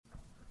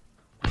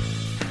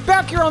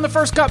back here on the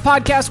First Cut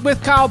Podcast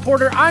with Kyle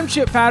Porter. I'm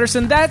Chip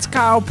Patterson. That's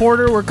Kyle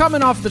Porter. We're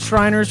coming off the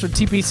Shriners with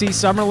TPC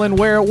Summerlin,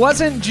 where it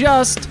wasn't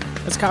just,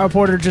 as Kyle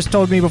Porter just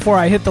told me before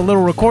I hit the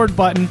little record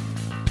button,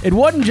 it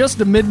wasn't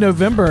just a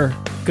mid-November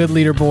good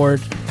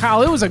leaderboard.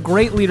 Kyle, it was a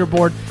great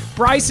leaderboard.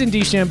 Bryson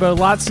DeChambeau,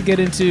 lots to get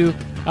into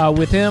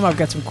with him. I've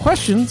got some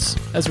questions,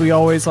 as we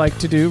always like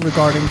to do,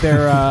 regarding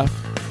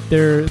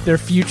their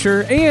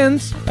future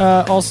and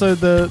also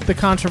the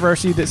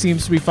controversy that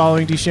seems to be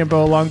following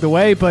DeChambeau along the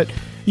way. But,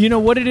 you know,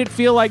 what did it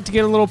feel like to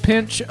get a little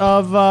pinch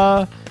of,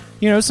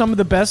 some of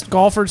the best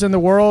golfers in the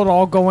world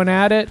all going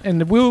at it?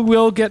 And we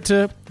will get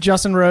to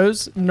Justin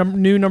Rose,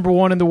 new number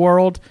one in the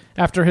world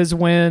after his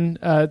win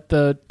at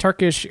the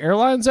Turkish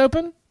Airlines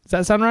Open. Does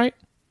that sound right?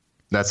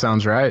 That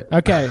sounds right.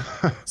 Okay.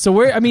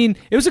 So it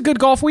was a good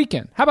golf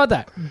weekend. How about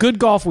that? Good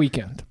golf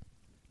weekend.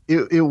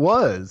 It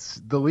was.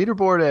 The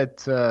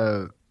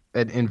leaderboard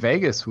in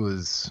Vegas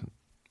was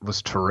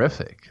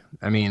terrific.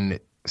 I mean,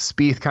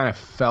 Spieth kind of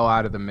fell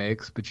out of the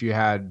mix, but you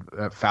had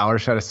Fowler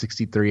shot a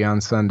 63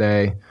 on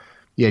Sunday.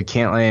 You had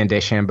Cantlay and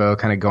DeChambeau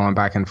kind of going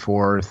back and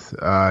forth.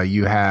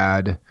 You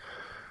had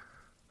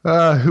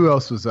who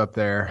else was up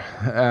there?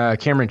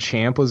 Cameron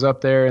Champ was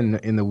up there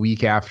in the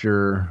week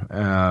after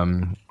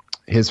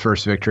his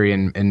first victory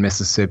in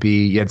Mississippi.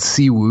 You had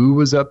Siwoo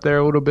was up there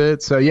a little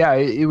bit. So yeah,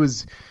 it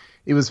was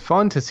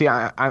fun to see.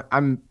 I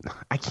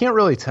can't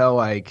really tell,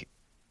 like,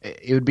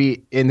 it would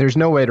be, and there's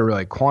no way to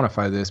really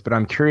quantify this, but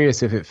I'm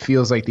curious if it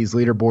feels like these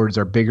leaderboards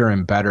are bigger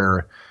and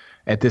better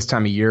at this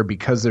time of year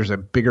because there's a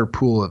bigger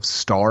pool of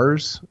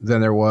stars than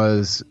there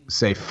was,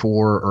 say,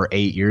 4 or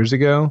 8 years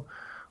ago,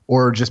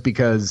 or just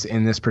because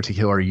in this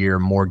particular year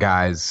more of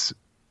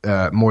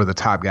the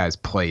top guys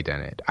played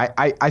in it.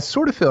 I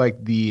sort of feel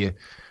like the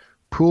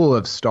pool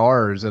of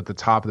stars at the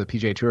top of the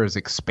PGA Tour is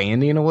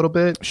expanding a little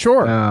bit.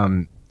 Sure.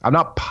 I'm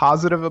not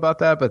positive about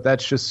that, but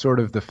that's just sort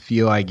of the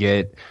feel I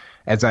get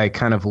as I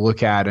kind of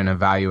look at and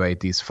evaluate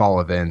these fall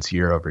events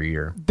year over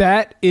year.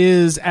 That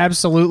is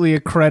absolutely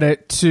a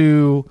credit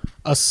to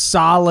a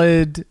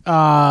solid,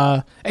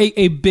 a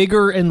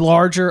bigger and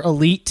larger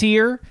elite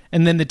tier,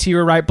 and then the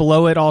tier right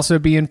below it also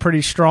being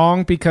pretty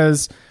strong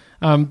because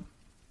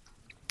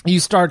you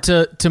start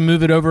to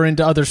move it over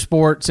into other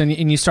sports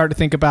and you start to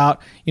think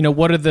about,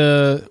 what are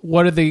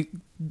the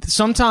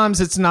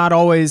sometimes it's not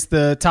always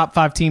the top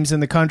 5 teams in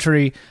the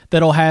country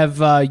that'll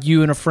have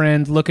you and a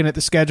friend looking at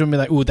the schedule and be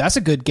like, ooh, that's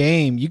a good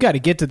game. You got to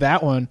get to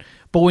that one.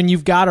 But when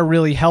you've got a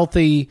really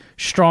healthy,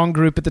 strong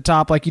group at the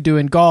top like you do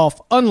in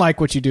golf, unlike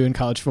what you do in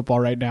college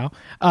football right now,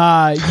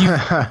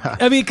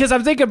 because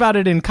I'm thinking about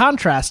it in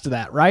contrast to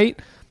that,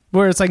 right?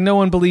 Where it's like no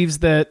one believes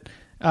that,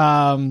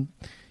 the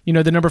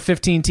number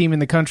 15 team in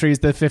the country is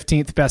the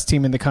 15th best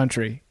team in the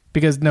country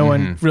because no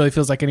one really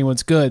feels like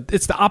anyone's good.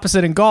 It's the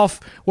opposite in golf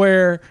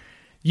where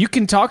you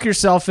can talk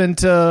yourself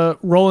into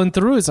rolling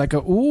through. It's like,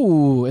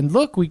 ooh, and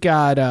look, we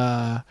got,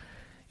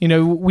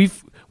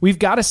 we've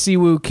got a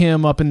Siwoo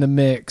Kim up in the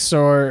mix,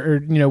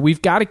 or we've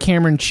got a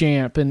Cameron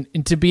Champ,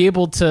 and to be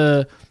able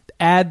to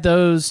add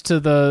those to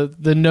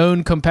the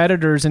known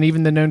competitors, and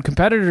even the known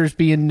competitors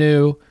being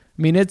new.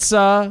 I mean, it's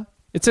an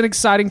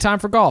exciting time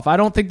for golf. I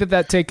don't think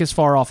that take is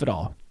far off at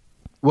all.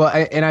 Well,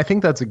 and I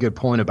think that's a good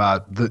point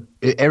about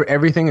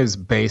everything is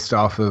based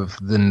off of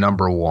the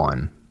number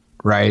one.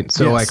 Right.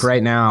 So yes. Like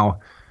right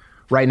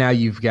now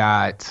you've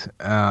got,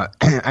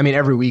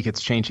 every week it's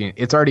changing.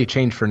 It's already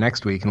changed for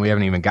next week and we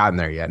haven't even gotten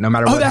there yet. No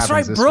matter what happens that's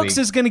right. this Brooks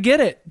week, is going to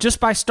get it just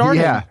by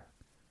starting. Yeah.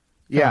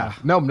 Yeah.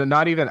 No,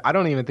 not even, I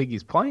don't even think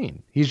he's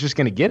playing. He's just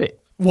going to get it.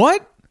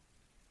 What?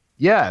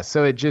 Yeah.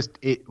 So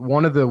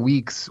one of the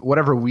weeks,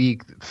 whatever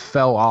week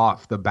fell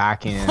off the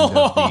back end of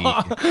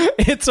the,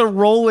 it's a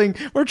rolling,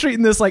 we're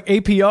treating this like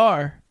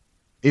APR.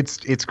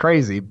 It's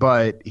crazy,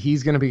 but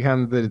he's going to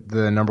become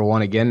the number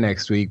one again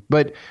next week.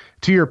 But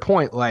to your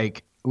point,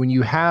 like when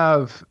you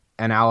have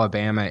an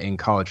Alabama in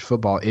college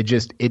football,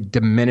 it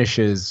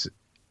diminishes.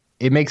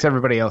 It makes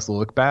everybody else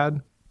look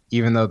bad,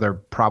 even though they're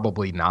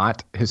probably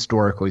not,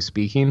 historically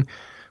speaking.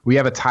 We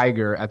have a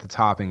Tiger at the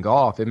top in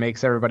golf.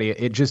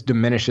 It just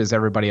diminishes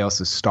everybody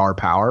else's star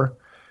power.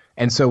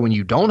 And so when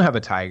you don't have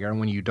a Tiger and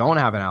when you don't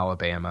have an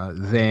Alabama,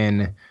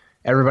 then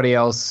everybody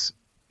else,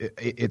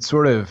 it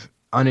sort of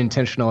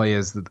unintentionally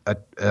is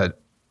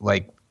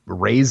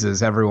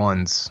raises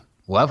everyone's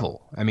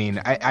level. I mean,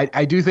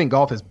 I do think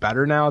golf is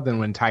better now than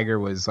when Tiger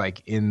was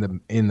like in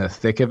the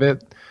thick of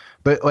it.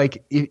 But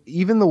like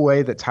even the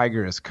way that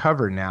Tiger is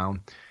covered now,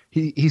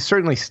 he's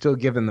certainly still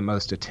given the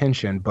most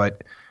attention.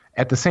 But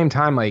at the same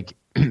time, like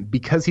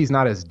because he's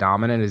not as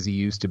dominant as he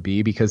used to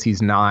be, because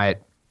he's not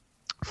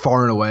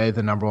far and away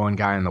the number one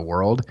guy in the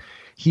world,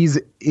 he's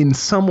in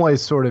some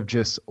ways sort of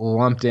just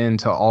lumped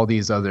into all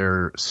these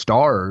other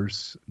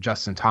stars,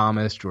 Justin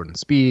Thomas, Jordan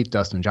Spieth,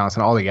 Dustin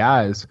Johnson, all the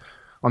guys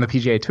on the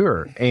PGA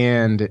Tour.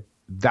 And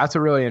that's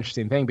a really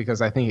interesting thing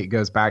because I think it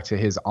goes back to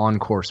his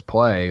on-course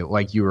play, kind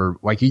of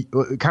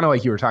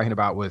like you were talking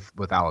about with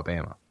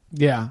Alabama.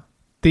 Yeah.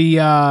 The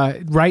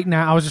right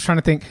now, I was just trying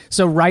to think.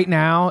 So right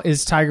now,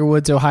 is Tiger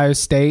Woods Ohio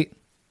State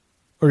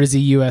or is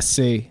he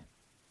USC?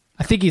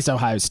 I think he's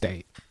Ohio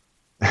State.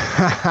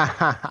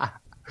 I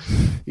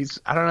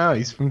don't know.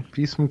 He's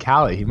from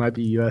Cali. He might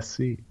be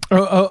USC.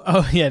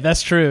 Oh, yeah,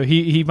 that's true.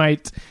 He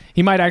might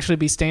actually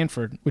be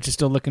Stanford, which is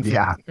still looking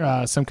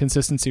for some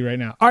consistency right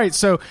now. All right,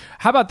 so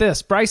how about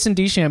this? Bryson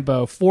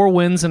DeChambeau, 4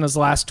 wins in his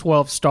last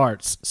 12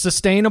 starts.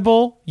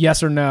 Sustainable?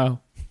 Yes or no?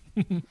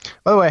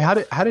 By the way,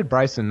 how did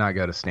Bryson not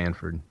go to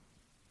Stanford?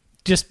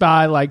 Just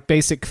by like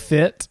basic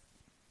fit.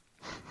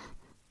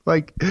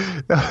 Like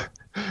that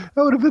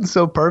would have been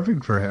so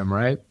perfect for him,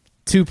 right?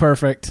 Too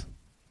perfect.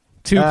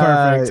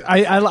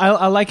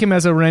 I like him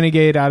as a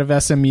renegade out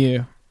of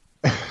SMU.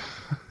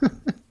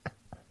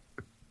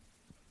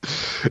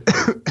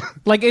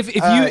 Like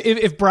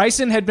if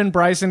Bryson had been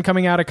Bryson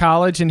coming out of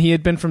college and he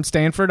had been from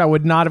Stanford, I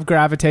would not have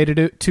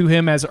gravitated to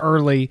him as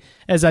early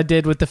as I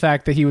did with the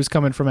fact that he was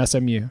coming from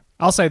SMU.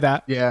 I'll say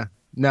that. Yeah.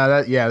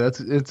 No,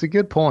 it's a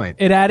good point.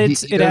 It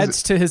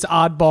adds to his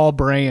oddball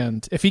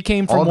brand. If he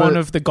came from one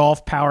of the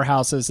golf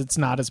powerhouses, it's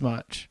not as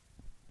much.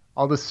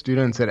 All the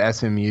students at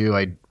SMU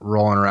like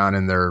rolling around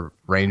in their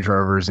Range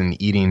Rovers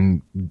and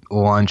eating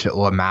lunch at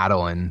La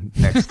Madeleine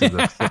next to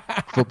the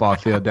football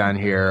field down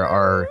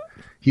here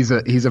he's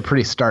a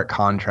pretty stark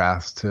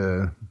contrast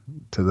to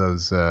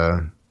those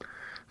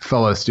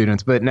fellow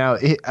students. But now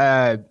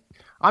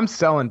I'm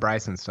selling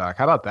Bryson stock.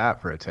 How about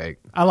that for a take?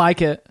 I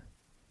like it.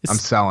 I'm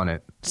selling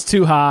it. It's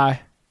too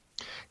high.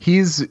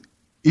 He's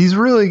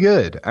really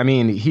good. I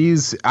mean,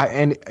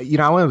 I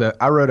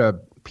wrote a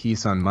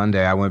piece on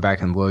Monday. I went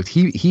back and looked.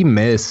 He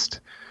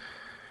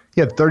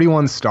had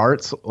 31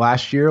 starts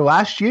last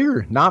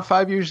year, not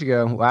 5 years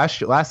ago.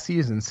 Last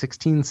season,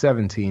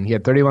 16-17. He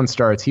had 31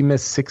 starts. He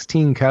missed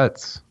 16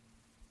 cuts.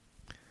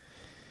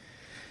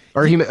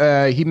 Or he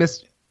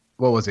missed,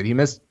 what was it? He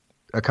missed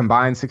a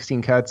combined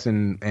 16 cuts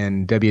and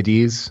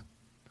WDs.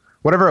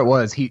 Whatever it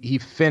was, he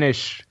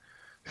finished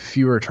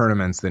fewer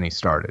tournaments than he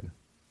started.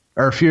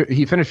 Or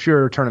he finished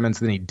fewer tournaments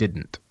than he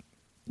didn't.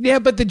 Yeah,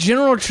 but the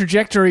general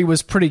trajectory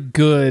was pretty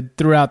good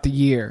throughout the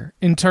year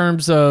in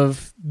terms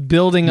of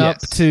building up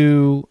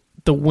to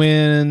the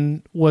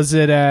win. Was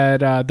it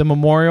at the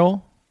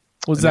Memorial?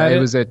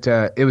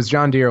 It was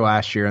John Deere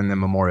last year and the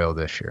Memorial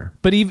this year.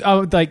 But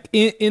even like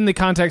in the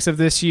context of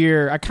this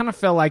year, I kind of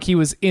felt like he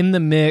was in the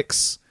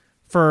mix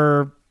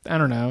for, I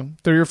don't know,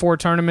 3 or 4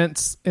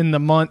 tournaments in the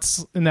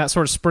months in that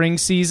sort of spring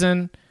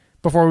season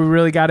before we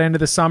really got into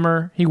the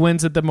summer. He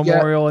wins at the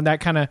Memorial, and that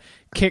kind of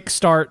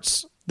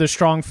kick-starts the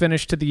strong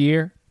finish to the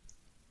year.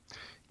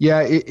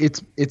 Yeah,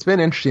 it's been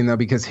interesting though,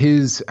 because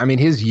his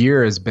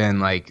year has been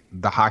like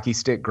the hockey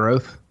stick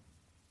growth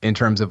in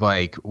terms of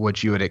like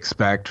what you would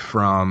expect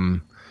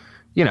from,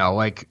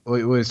 like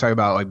we was talking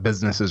about like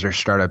businesses or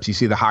startups. You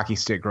see the hockey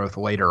stick growth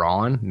later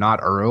on, not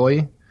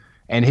early,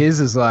 and his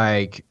is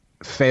like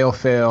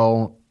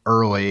fail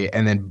early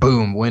and then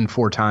boom, win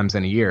 4 times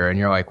in a year, and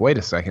you're like, wait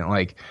a second,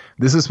 like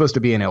this is supposed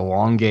to be an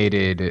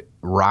elongated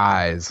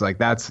rise. Like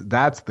that's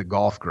the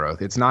golf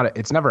growth. It's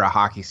never a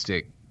hockey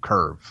stick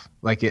curve.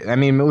 Like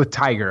with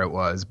Tiger it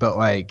was, but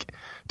like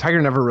Tiger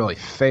never really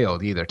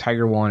failed either.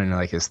 Tiger won in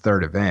like his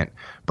 3rd event.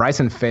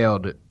 Bryson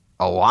failed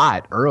a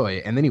lot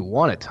early and then he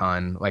won a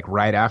ton like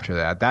right after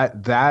that.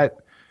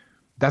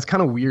 That's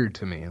kind of weird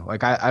to me.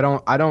 Like I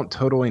don't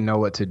totally know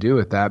what to do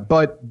with that,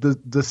 but the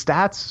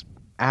stats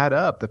add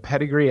up. The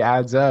pedigree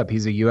adds up.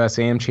 He's a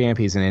USAM champ.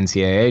 He's an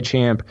NCAA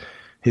champ.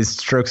 His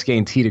strokes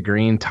gained tee to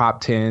green,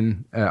 top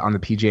 10 on the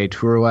PGA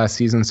Tour last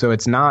season. So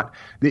it's not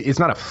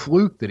a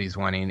fluke that he's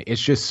winning.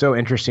 It's just so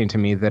interesting to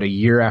me that a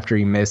year after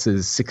he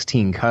misses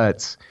 16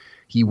 cuts,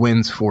 he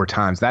wins 4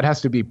 times. That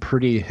has to be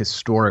pretty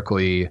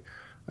historically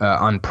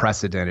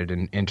unprecedented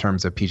in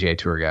terms of PGA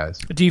Tour guys.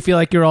 Do you feel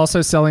like you're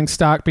also selling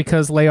stock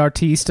because Le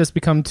Artiste has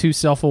become too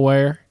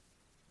self-aware?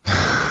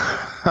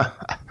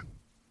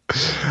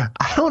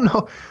 I don't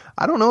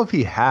know if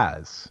he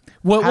has.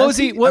 What was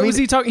he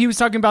talking? He was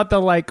talking about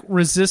the like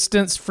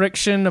resistance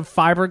friction of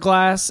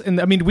fiberglass, and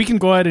I mean we can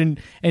go ahead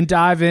and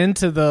dive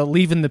into the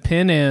leaving the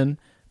pin in,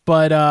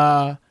 but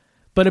I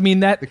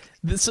mean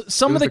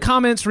some of the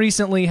comments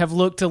recently have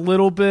looked a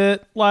little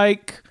bit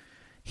like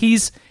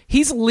he's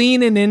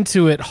leaning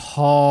into it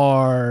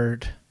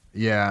hard.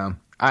 Yeah,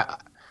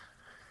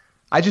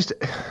 I just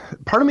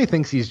part of me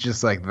thinks he's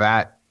just like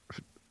that,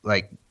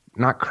 like.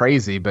 Not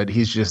crazy, but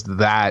he's just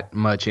that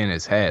much in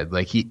his head.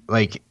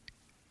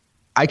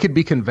 I could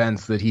be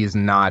convinced that he's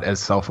not as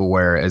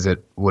self-aware as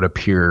it would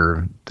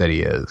appear that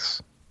he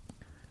is.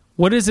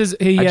 What is his?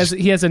 He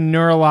has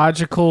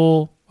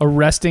a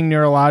arresting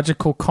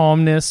neurological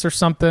calmness or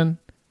something.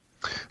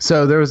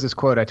 So there was this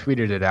quote, I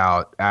tweeted it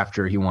out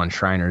after he won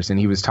Shriners, and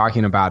he was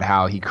talking about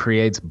how he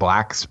creates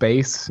black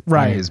space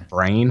in his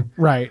brain.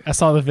 Right. I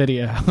saw the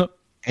video.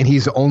 And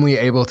he's only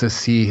able to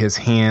see his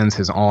hands,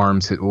 his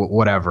arms,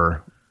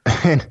 whatever.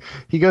 And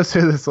he goes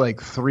through this like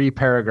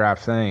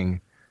 3-paragraph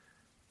thing,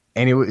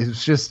 and it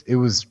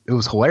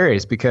was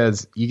hilarious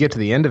because you get to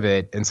the end of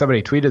it, and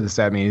somebody tweeted this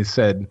at me. He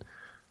said,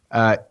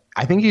 "I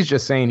think he's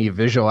just saying he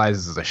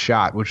visualizes a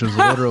shot," which was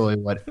literally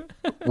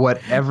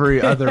what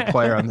every other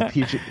player on the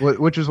PGA,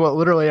 which is what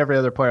literally every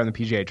other player on the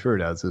PGA Tour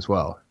does as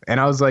well. And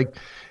I was like,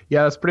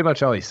 "Yeah, that's pretty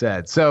much all he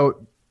said."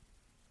 So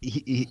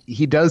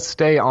he does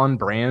stay on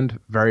brand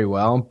very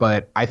well,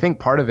 but I think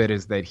part of it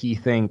is that he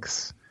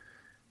thinks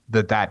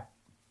that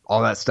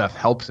all that stuff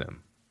helps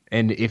him.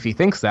 And if he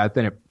thinks that,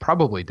 then it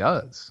probably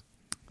does.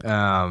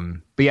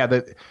 But yeah,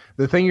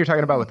 the thing you're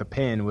talking about with the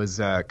pin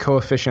was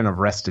coefficient of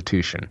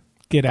restitution.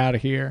 Get out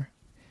of here.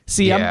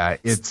 See, yeah,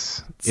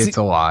 it's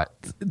a lot.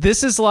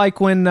 This is like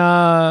when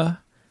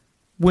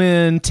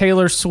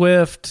Taylor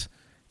Swift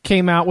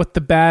came out with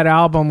the Bad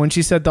album, when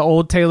she said the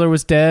old Taylor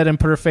was dead and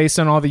put her face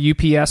on all the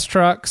UPS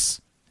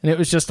trucks, and it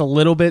was just a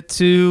little bit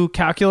too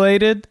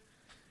calculated.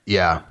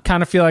 Yeah.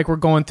 Kind of feel like we're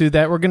going through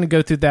that. We're going to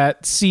go through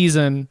that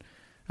season,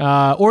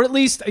 or at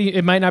least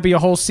it might not be a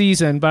whole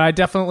season, but I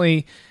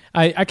definitely,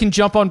 I can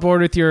jump on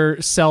board with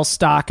your sell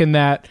stock in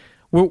that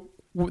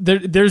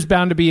there's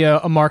bound to be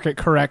a market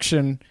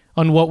correction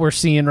on what we're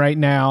seeing right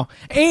now.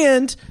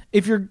 And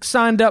if you're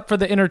signed up for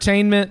the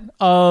entertainment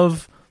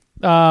of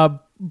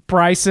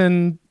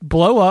Bryson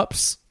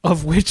blow-ups,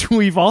 of which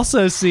we've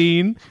also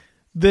seen,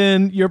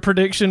 then your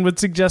prediction would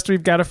suggest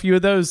we've got a few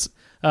of those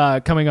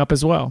coming up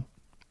as well.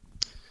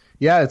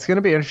 Yeah, it's going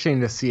to be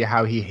interesting to see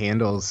how he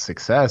handles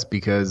success,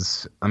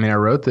 because I mean, I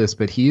wrote this,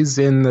 but he's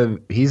in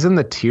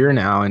the tier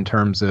now in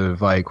terms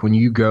of like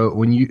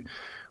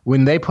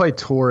when they play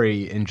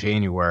Torrey in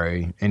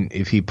January, and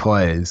if he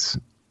plays,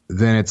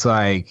 then it's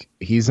like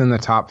he's in the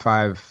top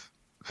 5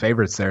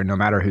 favorites there, no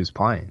matter who's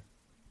playing.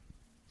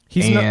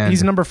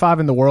 He's number 5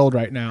 in the world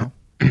right now.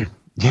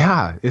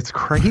 Yeah, it's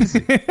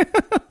crazy.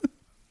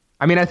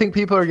 I mean, I think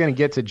people are going to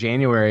get to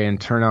January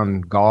and turn on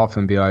golf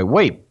and be like,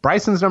 wait,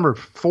 Bryson's number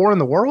 4 in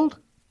the world?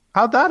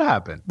 How'd that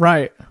happen?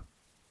 Right.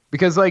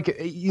 Because like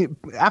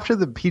after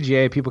the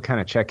PGA, people kind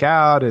of check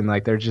out and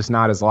like they're just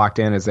not as locked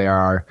in as they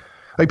are.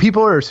 Like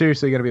people are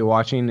seriously going to be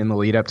watching in the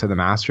lead up to the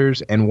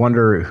Masters and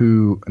wonder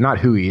not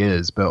who he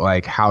is, but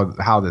like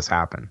how this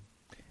happened.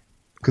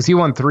 Because he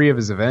won 3 of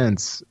his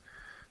events.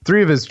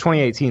 3 of his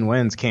 2018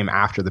 wins came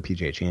after the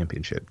PGA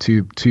Championship,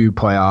 two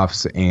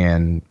playoffs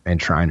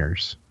and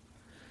Shriners.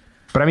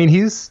 But I mean,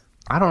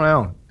 I don't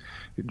know.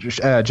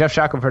 Jeff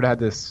Shackelford had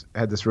this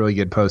really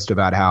good post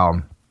about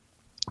how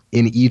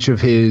in each of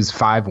his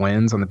 5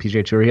 wins on the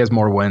PGA Tour, he has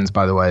more wins,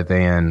 by the way,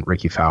 than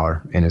Ricky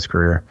Fowler in his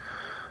career.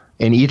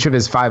 In each of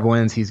his 5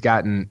 wins, he's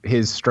gotten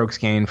his strokes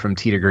gained from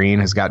tee to green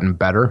has gotten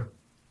better.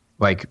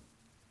 Like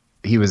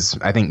he was,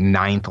 I think,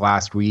 9th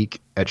last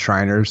week at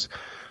Shriners.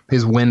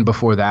 His win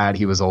before that,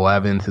 he was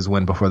 11th. His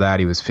win before that,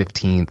 he was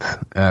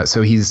 15th.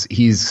 So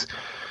he's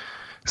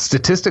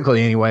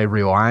statistically anyway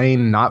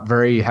relying not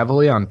very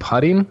heavily on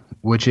putting,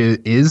 which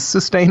is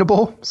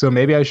sustainable. So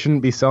maybe I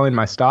shouldn't be selling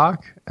my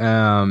stock.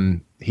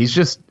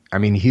 He's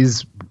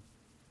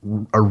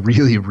a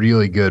really,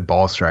 really good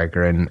ball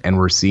striker, and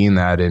we're seeing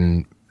that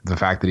in the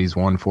fact that he's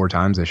won 4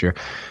 times this year.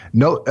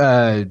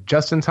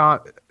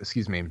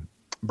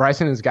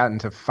 Bryson has gotten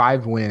to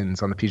 5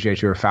 wins on the PGA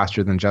Tour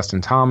faster than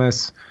Justin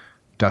Thomas,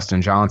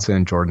 Dustin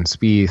Johnson, Jordan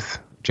Spieth,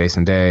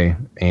 Jason Day,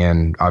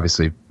 and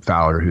obviously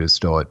Fowler, who is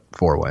still at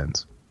 4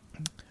 wins.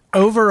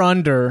 Over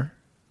under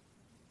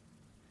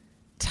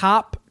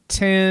top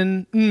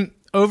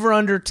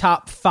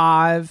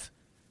 5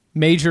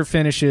 major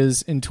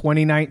finishes in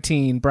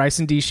 2019.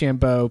 Bryson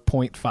DeChambeau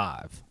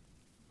 0.5.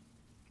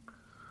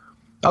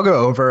 I'll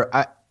go over.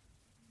 I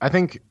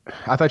thought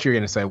you were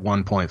going to say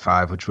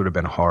 1.5, which would have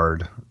been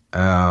hard.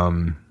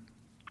 I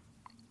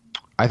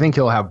think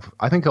he'll have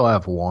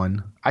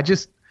 1.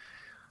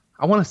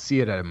 I want to see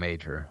it at a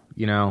major,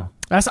 you know.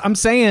 I'm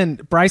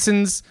saying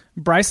Bryson's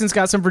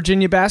got some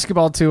Virginia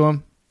basketball to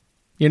him,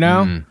 you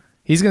know.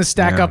 He's going to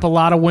stack up a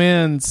lot of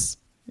wins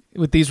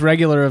with these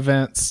regular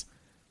events,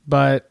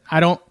 but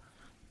what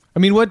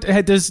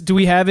do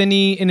we have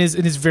any in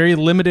his very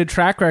limited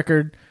track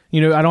record?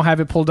 You know, I don't have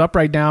it pulled up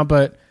right now,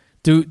 but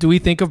do we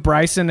think of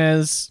Bryson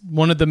as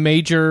one of the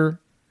major,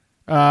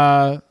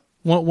 one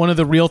of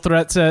the real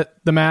threats at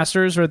the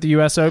Masters or at the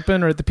U.S.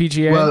 Open or at the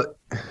PGA? Well,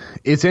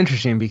 it's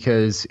interesting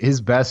because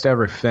his best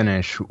ever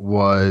finish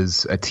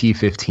was a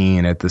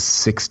T15 at the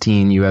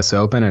 16 U.S.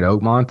 Open at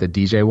Oakmont that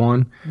DJ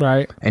won.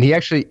 Right. And he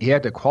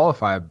had to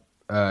qualify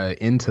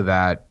into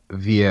that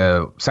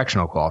via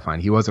sectional qualifying.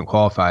 He wasn't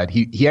qualified.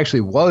 He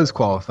actually was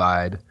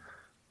qualified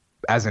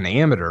as an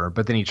amateur,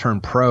 but then he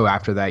turned pro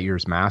after that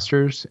year's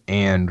Masters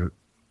and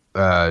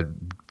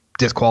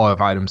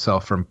disqualified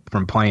himself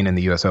from playing in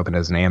the U.S. Open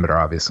as an amateur,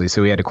 obviously.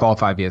 So he had to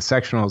qualify via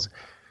sectionals,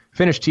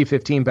 finished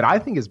T15, but I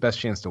think his best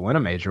chance to win a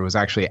major was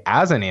actually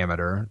as an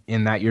amateur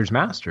in that year's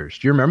Masters.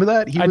 Do you remember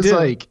that?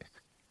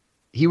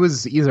 He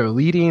was either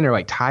leading or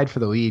like tied for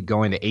the lead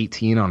going to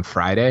 18 on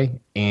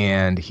Friday,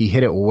 and he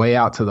hit it way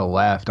out to the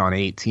left on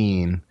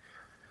 18.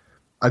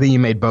 I think he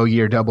made bogey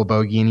or double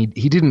bogey, and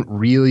he didn't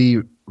really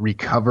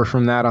recover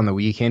from that on the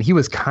weekend. He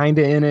was kind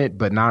of in it,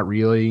 but not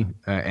really.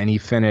 And he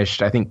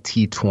finished, I think,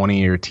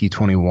 T20 or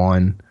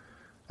T21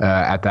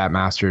 at that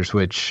Masters,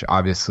 which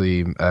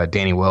obviously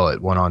Danny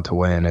Willett went on to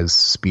win as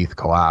Spieth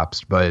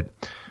collapsed. But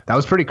That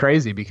was pretty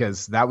crazy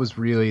because that was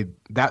really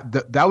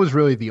that was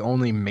really the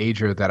only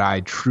major that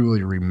I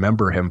truly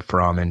remember him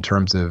from in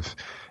terms of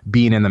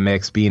being in the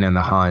mix, being in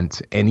the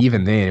hunt, and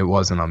even then it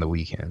wasn't on the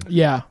weekend.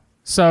 Yeah.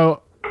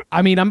 So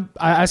I mean,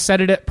 I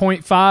set it at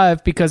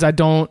 0.5 because I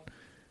don't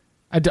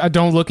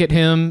look at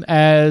him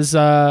as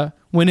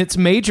when it's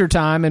major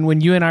time and when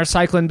you and I are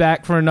cycling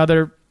back for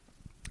another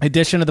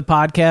edition of the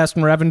podcast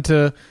and we're having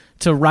to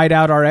write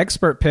out our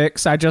expert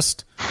picks. I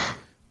just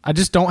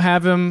don't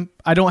have him.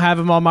 I don't have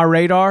him on my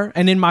radar.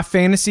 And in my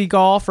fantasy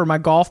golf or my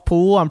golf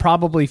pool, I'm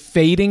probably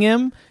fading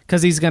him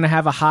because he's going to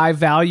have a high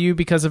value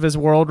because of his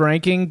world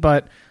ranking,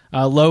 but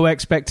low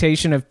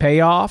expectation of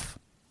payoff.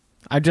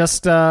 I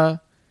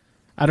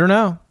don't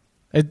know.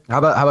 How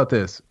about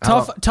this?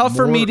 Tough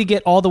for me to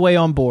get all the way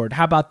on board.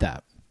 How about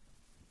that?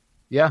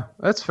 Yeah,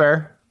 that's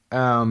fair.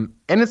 And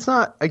it's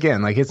not,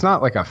 again, like it's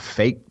not like a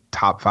fake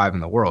top 5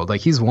 in the world.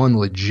 Like he's won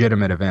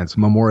legitimate events.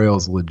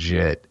 Memorial's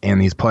legit,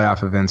 and these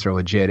playoff events are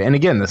legit. And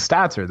again, the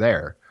stats are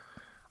there.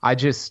 I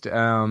just,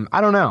 I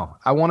don't know.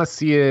 I want to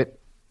see it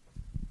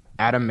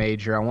at a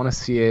major. I want to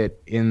see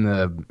it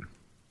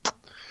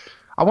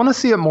I want to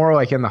see it more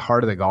like in the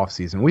heart of the golf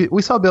season.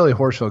 We saw Billy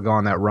Horschel go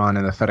on that run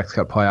in the FedEx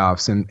Cup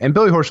playoffs, and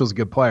Billy Horschel's a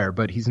good player,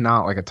 but he's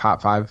not like a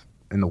top 5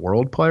 in the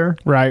world player.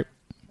 Right.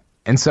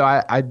 And so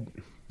I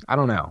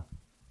don't know.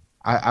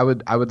 I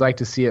would like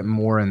to see it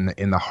more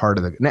in the heart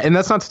of the, and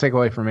that's not to take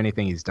away from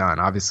anything he's done.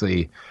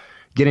 Obviously,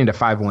 getting to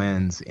 5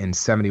 wins in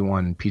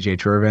 71 PGA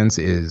Tour events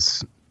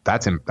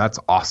that's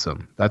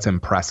awesome. That's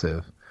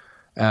impressive.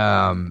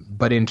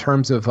 But in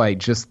terms of like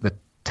just the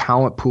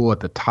talent pool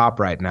at the top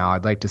right now,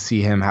 I'd like to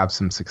see him have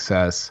some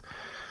success.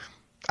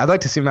 I'd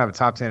like to see him have a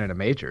top 10 at a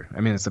major.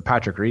 I mean, it's the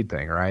Patrick Reed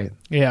thing, right?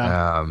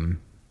 Yeah.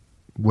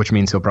 Which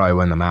means he'll probably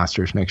win the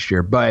Masters next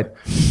year. But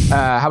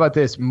how about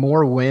this?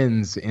 More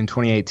wins in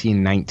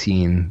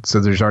 2018-19.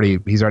 So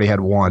he's already had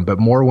 1, but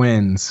more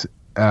wins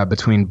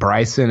between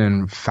Bryson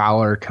and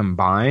Fowler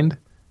combined,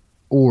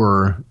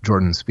 or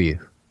Jordan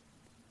Spieth?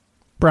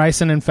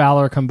 Bryson and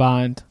Fowler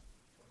combined.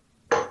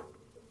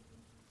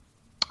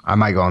 I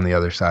might go on the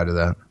other side of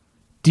that.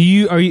 Do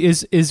you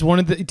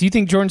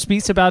think Jordan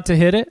Spieth's about to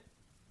hit it?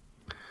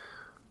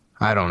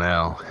 I don't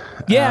know.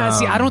 Yeah,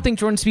 see, I don't think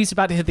Jordan Spieth's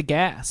about to hit the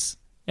gas.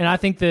 And I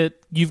think that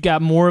you've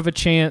got more of a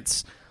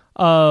chance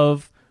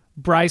of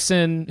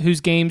Bryson,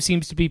 whose game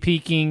seems to be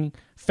peaking,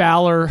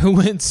 Fowler, who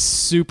went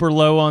super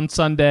low on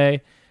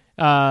Sunday,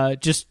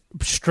 just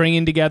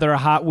stringing together a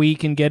hot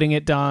week and getting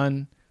it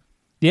done.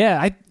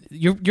 Yeah,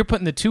 you're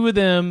putting the two of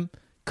them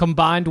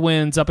combined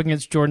wins up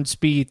against Jordan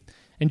Spieth.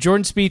 And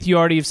Jordan Spieth, you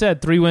already have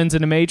said 3 wins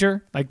in a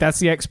major. Like that's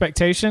the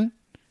expectation.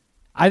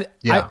 I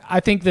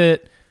think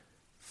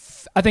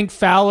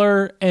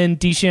Fowler and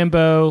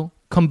DeChambeau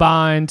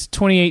combined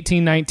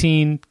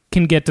 2018-19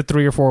 can get to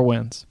 3 or 4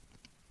 wins.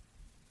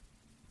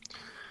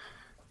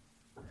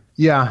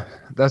 Yeah,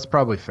 that's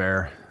probably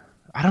fair.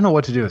 I don't know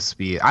what to do with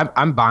Spieth.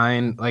 I'm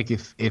buying, like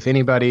if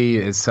anybody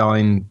is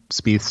selling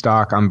Spieth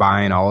stock, I'm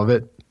buying all of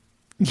it.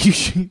 You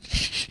should.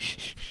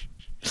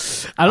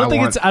 I don't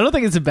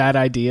think it's a bad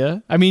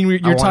idea. I mean,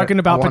 you're talking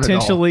about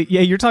potentially.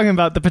 Yeah, you're talking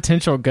about the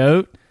potential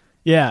GOAT.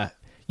 Yeah,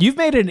 you've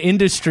made an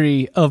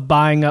industry of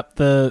buying up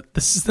the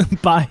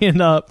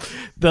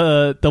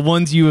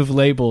ones you have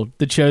labeled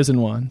the chosen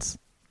ones.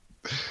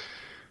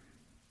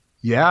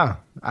 Yeah,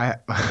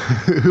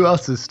 who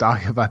else's stock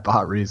have I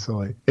bought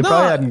recently? It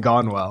probably hadn't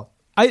gone well.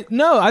 I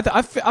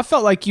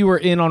felt like you were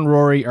in on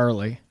Rory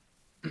early.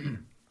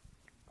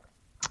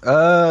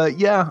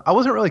 Yeah, I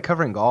wasn't really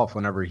covering golf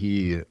whenever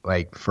he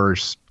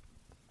first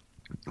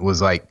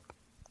was like.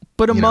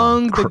 But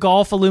among the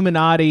golf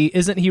Illuminati,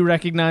 isn't he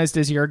recognized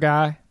as your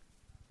guy?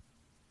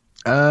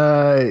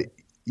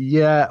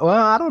 Yeah. Well,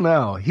 I don't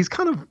know. He's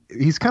kind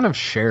of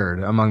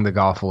shared among the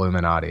golf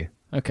Illuminati.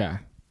 Okay.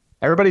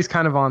 Everybody's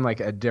kind of on like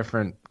a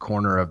different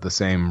corner of the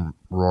same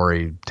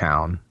Rory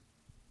town.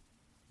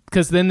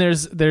 Because then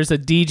there's a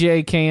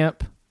DJ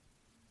camp.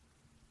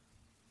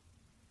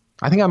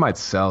 I think I might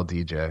sell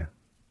DJ.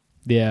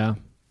 Yeah.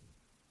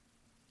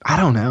 I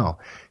don't know.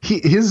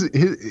 His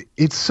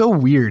it's so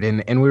weird,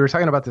 and we were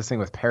talking about this thing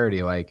with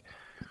parody, like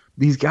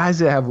these guys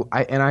that have,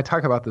 I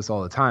talk about this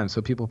all the time,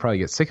 so people probably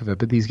get sick of it,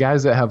 but these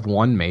guys that have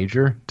 1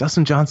 major,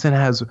 Dustin Johnson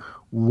has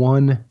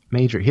 1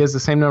 major. He has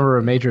the same number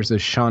of majors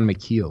as Sean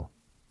McKeel.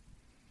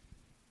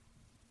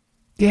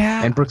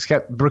 Yeah. And Brooks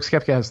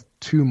Koepka has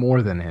 2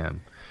 more than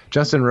him.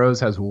 Justin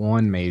Rose has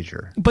 1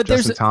 major. But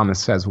Justin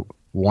Thomas has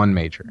 1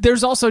 major.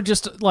 There's also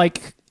just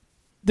like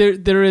there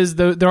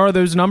are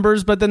those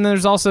numbers, but then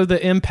there's also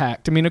the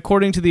impact. I mean,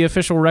 according to the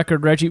official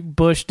record, Reggie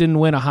Bush didn't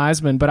win a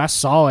Heisman, but I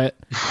saw it,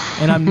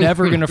 and I'm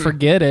never going to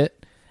forget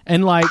it.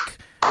 And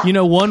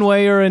one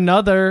way or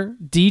another,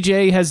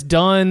 DJ has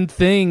done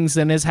things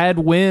and has had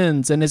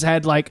wins and has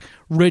had like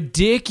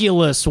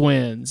ridiculous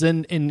wins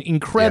and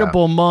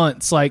incredible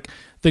months. Like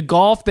the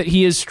golf that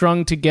he has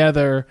strung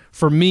together,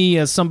 for me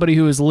as somebody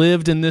who has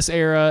lived in this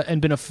era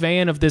and been a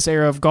fan of this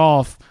era of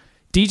golf,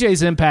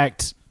 DJ's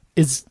impact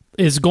is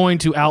going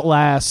to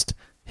outlast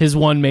his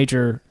 1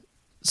 major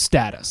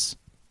status.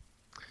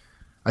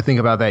 I think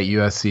about that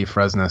USC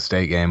Fresno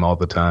State game all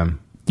the time.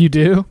 You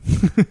do?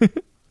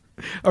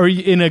 Or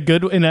in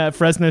a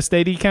Fresno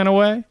State-y kind of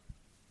way?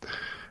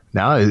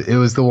 No, it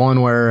was the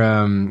one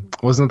where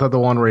wasn't that the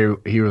one where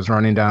he was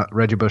running down,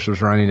 Reggie Bush was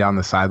running down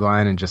the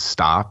sideline and just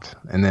stopped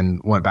and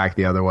then went back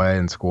the other way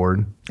and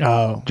scored?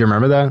 Oh. Do you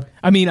remember that?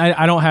 I mean,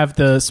 I don't have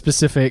the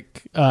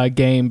specific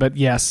game, but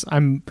yes,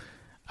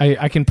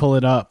 I can pull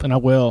it up, and I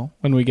will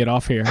when we get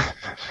off here.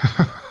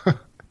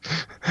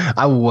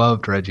 I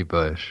loved Reggie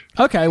Bush.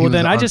 Okay, well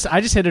then I just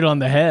hit it on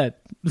the head.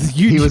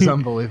 He was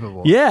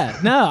unbelievable. Yeah,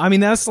 no, I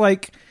mean that's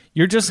like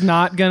you're just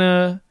not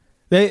gonna.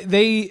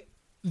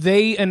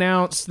 They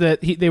announced that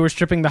they were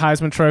stripping the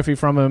Heisman Trophy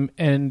from him,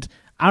 and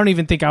I don't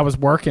even think I was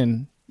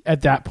working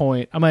at that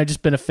point. I might have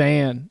just been a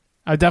fan.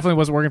 I definitely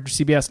wasn't working for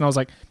CBS, and I was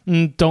like,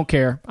 don't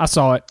care. I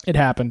saw it. It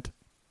happened.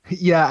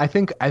 Yeah, I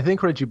think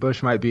Reggie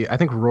Bush might be. I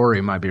think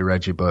Rory might be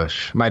Reggie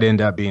Bush. Might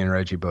end up being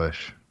Reggie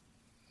Bush.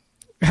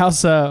 How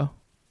so?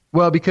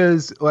 Well,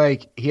 because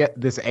like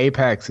this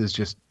apex is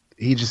just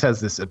he just has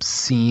this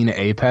obscene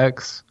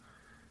apex,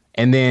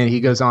 and then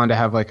he goes on to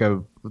have like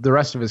the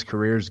rest of his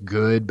career is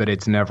good, but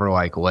it's never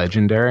like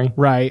legendary,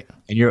 right?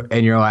 And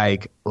you're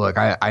like, look,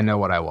 I know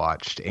what I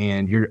watched,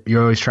 and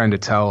you're always trying to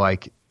tell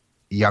like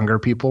younger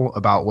people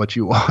about what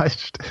you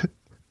watched.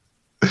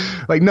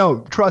 Like,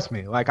 no, trust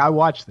me, like I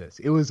watched this.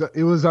 It was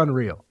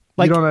unreal.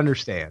 Like, you don't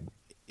understand.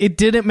 It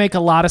didn't make a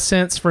lot of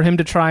sense for him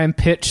to try and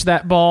pitch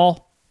that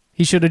ball.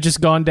 He should have just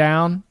gone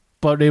down,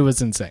 but it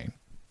was insane.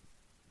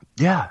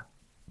 Yeah.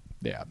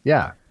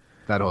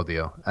 That whole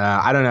deal.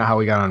 I don't know how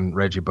we got on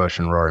Reggie Bush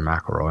and Rory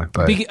McIlroy,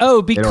 but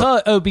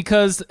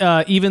because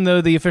even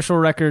though the official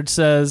record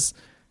says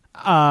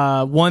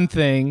one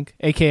thing,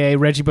 aka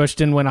Reggie Bush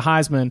didn't win a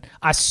Heisman,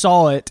 I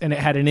saw it and it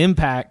had an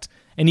impact.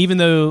 And even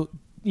though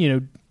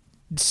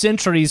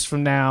centuries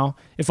from now,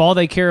 if all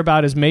they care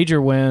about is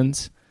major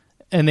wins,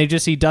 and they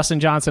just see Dustin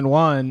Johnson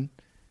won,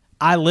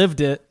 I lived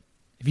it.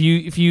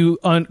 If you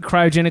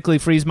cryogenically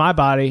freeze my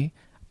body,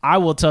 I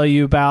will tell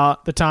you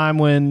about the time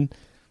when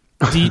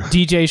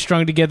DJ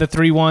strung together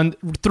three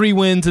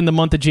wins in the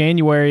month of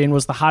January and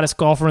was the hottest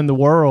golfer in the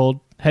world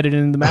headed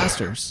into the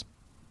Masters.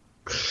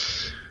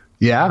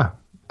 Yeah,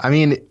 I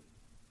mean,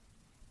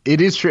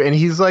 it is true, and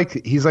he's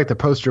like the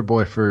poster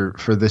boy for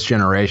this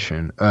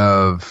generation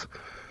of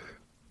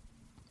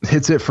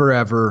hits it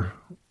forever,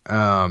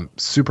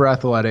 super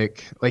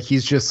athletic. Like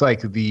he's just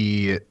like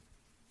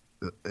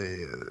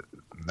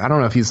I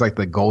don't know if he's like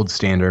the gold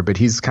standard, but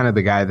he's kind of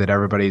the guy that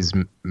everybody's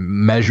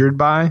measured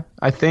by,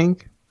 I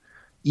think.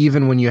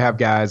 Even when you have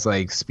guys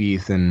like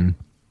Spieth and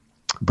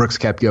Brooks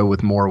Koepka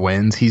with more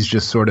wins, he's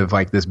just sort of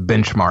like this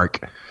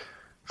benchmark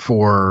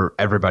for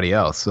everybody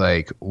else.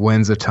 Like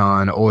wins a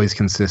ton, always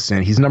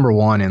consistent. He's number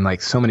one in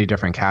like so many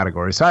different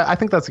categories. So I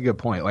think that's a good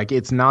point. Like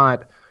it's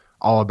not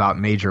all about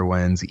major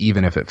wins,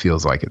 even if it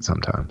feels like it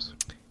sometimes.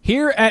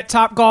 Here at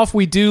Topgolf,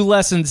 we do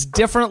lessons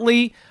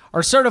differently.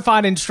 Our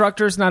certified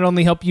instructors not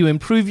only help you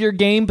improve your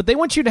game, but they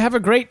want you to have a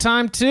great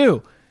time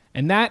too.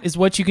 And that is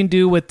what you can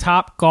do with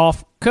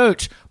Topgolf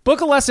Coach.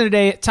 Book a lesson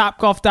today at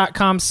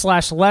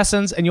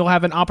topgolf.com/lessons, and you'll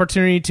have an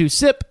opportunity to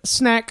sip,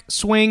 snack,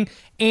 swing,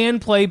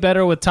 and play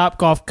better with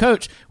Topgolf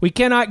Coach. We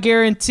cannot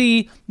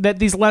guarantee that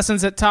these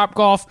lessons at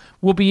Topgolf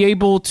will be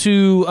able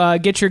to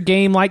get your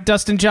game like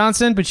Dustin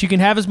Johnson, but you can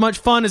have as much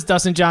fun as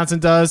Dustin Johnson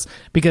does,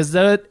 because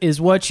that is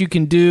what you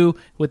can do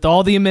with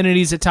all the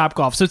amenities at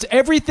Topgolf. So it's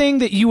everything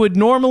that you would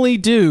normally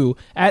do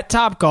at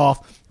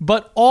Topgolf,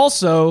 but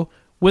also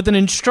with an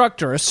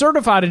instructor, a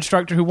certified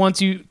instructor who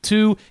wants you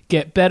to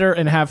get better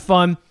and have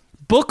fun.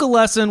 Book a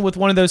lesson with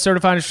one of those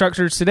certified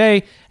instructors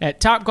today at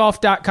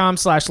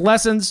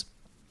topgolf.com/lessons.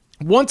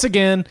 Once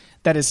again,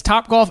 that is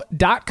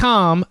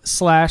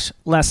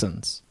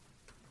topgolf.com/lessons.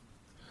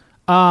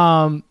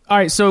 All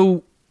right,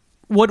 so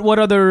what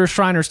other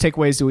Shriners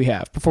takeaways do we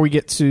have before we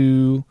get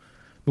to?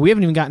 We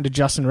haven't even gotten to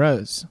Justin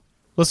Rose.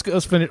 Let's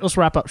finish. Let's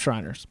wrap up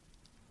Shriners.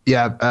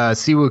 Yeah,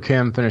 Siwoo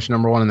Kim finished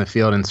number one in the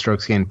field in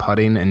strokes gained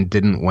putting and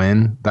didn't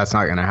win. That's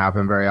not going to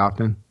happen very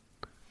often.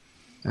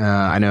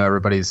 I know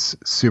everybody's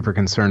super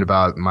concerned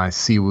about my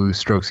Siwoo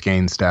strokes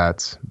gained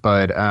stats,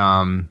 but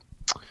I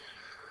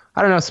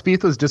don't know.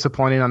 Spieth was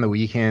disappointing on the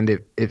weekend.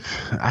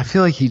 I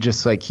feel like he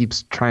just like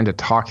keeps trying to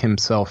talk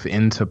himself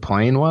into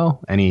playing well,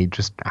 and he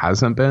just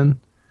hasn't been.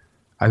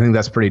 I think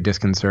that's pretty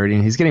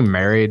disconcerting. He's getting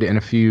married in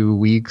a few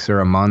weeks or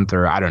a month,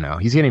 or I don't know.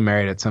 He's getting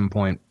married at some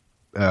point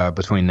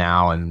between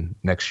now and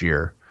next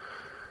year.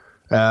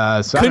 So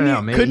I don't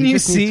know. Maybe couldn't he you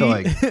just needs see? to,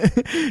 like,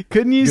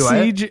 couldn't you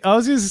see? I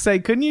was going to say,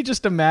 couldn't you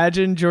just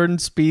imagine Jordan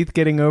Spieth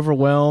getting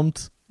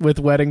overwhelmed with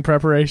wedding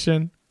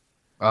preparation?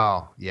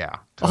 Oh yeah.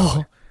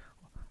 Totally. Oh,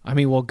 I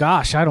mean, well,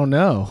 gosh, I don't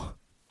know.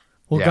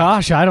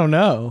 Gosh, I don't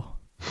know.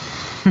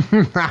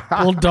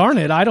 Well, darn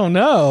it, I don't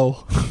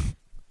know.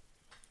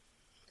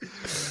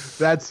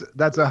 That's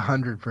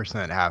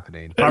 100%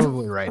 happening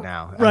probably right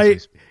now.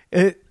 Right.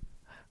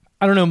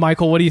 I don't know,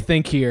 Michael. What do you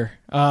think here?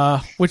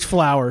 Which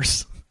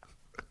flowers?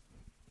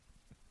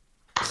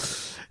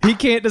 He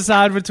can't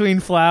decide between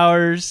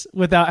flowers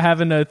without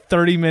having a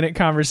 30-minute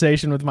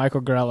conversation with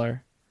Michael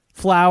Greller.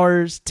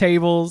 flowers,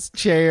 tables,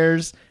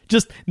 chairs,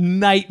 just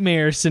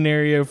nightmare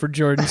scenario for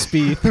Jordan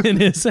Spieth in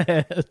his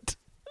head.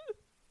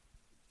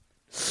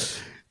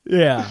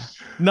 Yeah.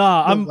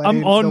 Nah,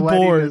 I'm on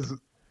board.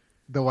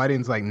 The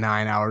wedding's like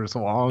 9 hours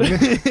long.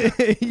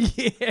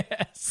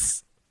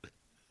 Yes.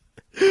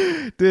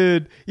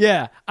 Dude,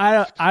 yeah,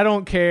 I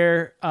don't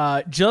care.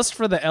 Just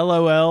for the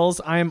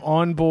LOLs, I am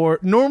on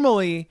board.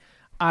 Normally,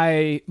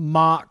 I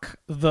mock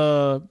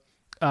the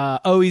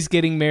he's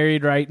getting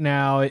married right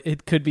now.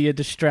 It could be a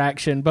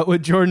distraction. But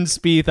with Jordan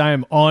Spieth, I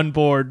am on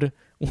board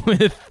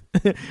with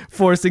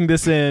forcing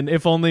this in,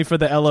 if only for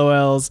the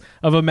LOLs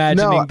of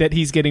imagining that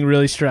he's getting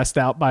really stressed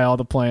out by all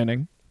the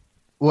planning.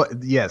 Well,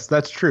 yes,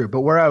 that's true. But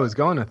where I was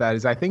going with that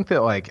is I think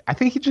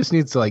he just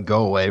needs to like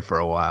go away for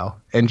a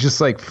while and just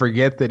like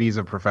forget that he's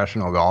a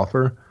professional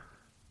golfer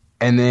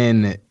and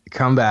then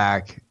come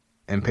back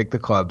and pick the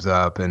clubs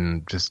up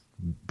and just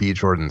be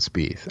Jordan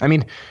Spieth. I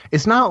mean,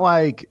 it's not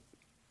like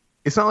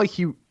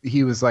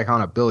he was like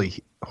on a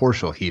Billy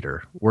Horschel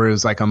heater where it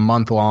was like a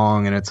month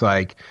long and it's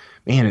like,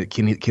 man,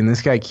 can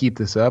this guy keep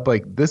this up?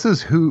 Like this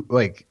is who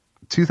like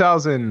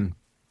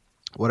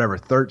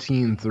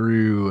 2013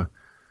 through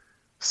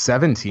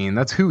 17,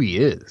 that's who he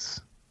is.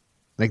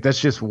 Like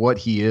that's just what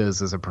he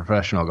is as a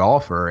professional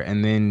golfer.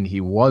 And then he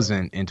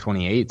wasn't in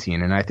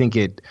 2018. And I think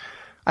it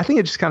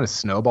just kind of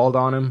snowballed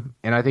on him.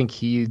 And I think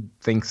he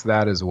thinks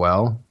that as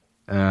well.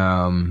 So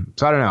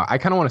I don't know. I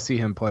kind of want to see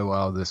him play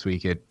well this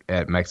week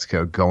at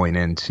Mexico going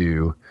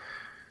into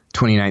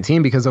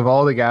 2019 because of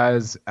all the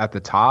guys at the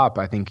top.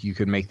 I think you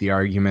could make the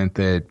argument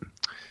that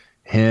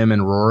him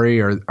and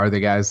Rory are the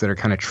guys that are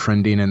kind of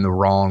trending in the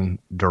wrong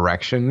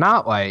direction.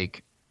 Not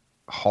like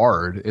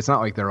hard. It's not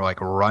like they're like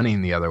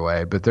running the other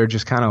way, but they're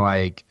just kind of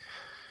like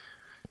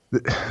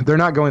they're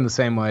not going the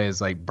same way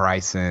as like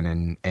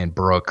Bryson and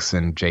Brooks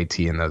and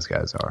JT and those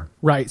guys are.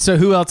 Right. So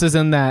who else is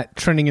in that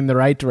trending in the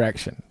right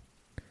direction?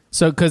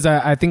 So because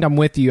I think I'm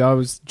with you. I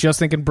was just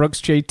thinking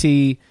Brooks,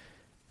 JT,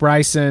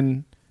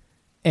 Bryson,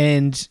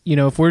 and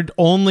if we're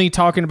only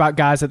talking about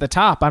guys at the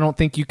top, I don't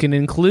think you can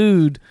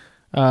include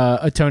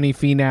a Tony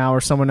Finau or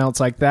someone else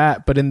like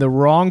that. But in the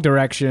wrong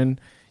direction,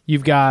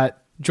 you've got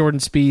Jordan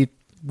Spieth,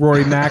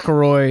 Rory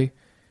McIlroy.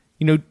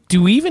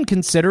 Do we even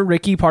consider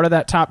Ricky part of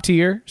that top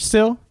tier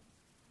still?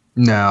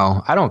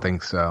 No, I don't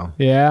think so.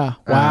 Yeah.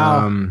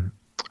 Wow.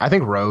 I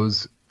think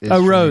Rose is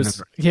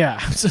Rose. Yeah,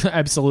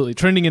 absolutely.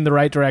 Trending in the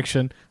right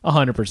direction,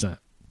 100%.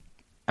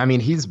 I mean,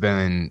 he's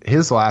been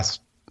his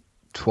last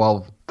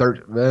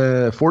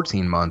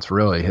 14 months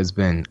really has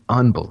been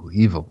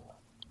unbelievable.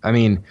 I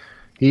mean,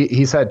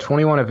 he's had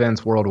 21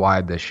 events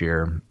worldwide this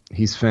year.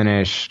 He's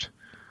finished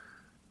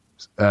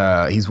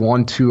he's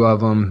won 2 of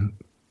them,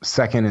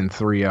 second in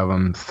 3 of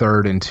them,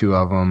 third in 2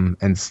 of them,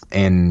 and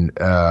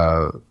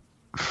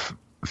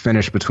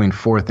finished between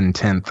 4th and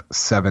 10th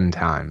 7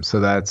 times. So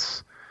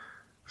that's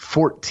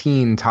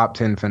 14 top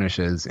 10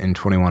 finishes in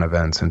 21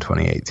 events in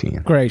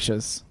 2018.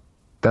 Gracious.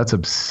 That's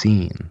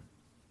obscene.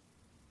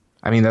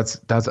 I mean, that's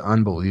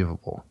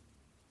unbelievable.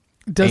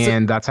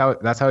 That's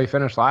how he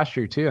finished last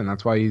year too, and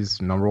that's why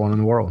he's number 1 in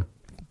the world.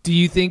 Do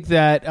you think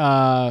that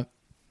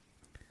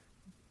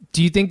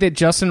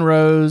Justin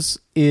Rose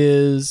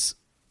is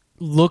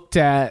looked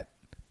at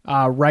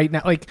right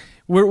now? Like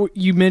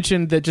you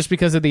mentioned that just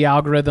because of the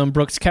algorithm,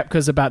 Brooks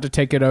Koepka's about to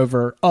take it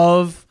over.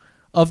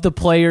 Of the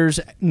players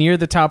near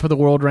the top of the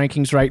world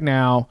rankings right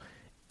now,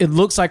 it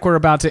looks like we're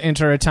about to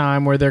enter a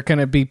time where they're going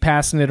to be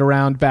passing it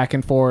around back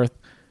and forth.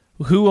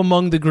 Who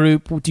among the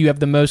group do you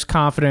have the most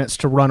confidence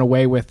to run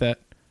away with it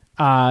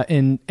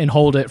and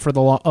hold it for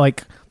the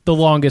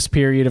longest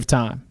period of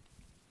time?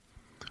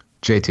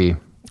 JT.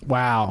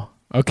 Wow.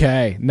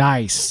 Okay.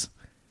 Nice.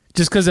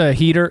 Just because a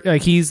heater,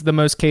 like he's the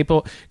most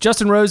capable.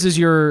 Justin Rose is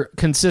your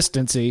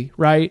consistency,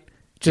 right?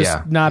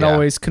 Just not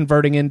always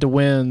converting into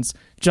wins.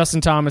 Justin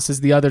Thomas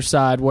is the other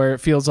side where it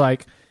feels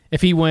like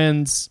if he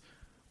wins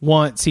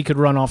once, he could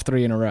run off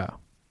 3 in a row.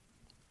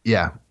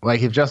 Yeah.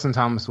 Like if Justin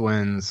Thomas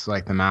wins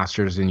like the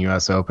Masters and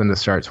US Open to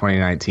start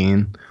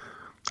 2019,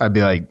 I'd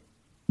be like,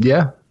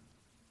 yeah,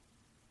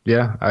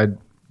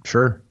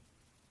 sure.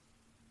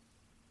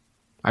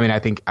 I mean,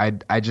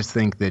 I just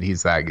think that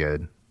he's that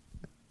good.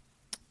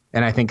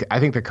 And I think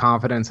the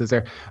confidence is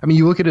there. I mean,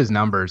 you look at his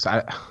numbers.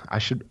 I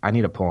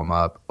need to pull him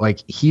up.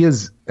 Like he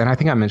is, and I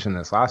think I mentioned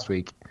this last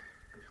week.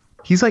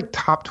 He's like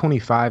top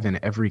 25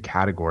 in every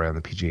category on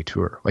the PGA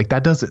Tour. Like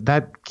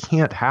that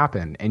can't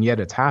happen, and yet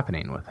it's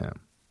happening with him.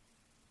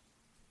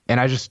 And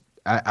I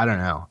don't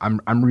know.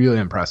 I'm really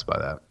impressed by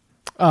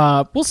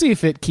that. We'll see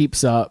if it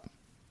keeps up.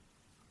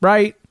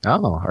 Right?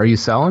 Oh, are you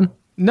selling?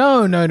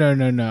 No.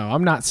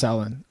 I'm not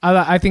selling.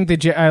 I think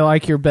that I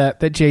like your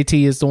bet that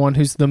JT is the one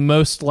who's the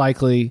most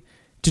likely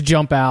to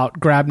jump out,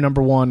 grab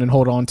number 1, and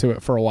hold on to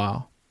it for a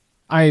while.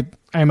 I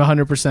am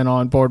 100%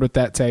 on board with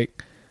that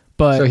take.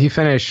 But so he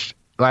finished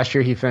last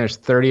year. He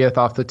finished 30th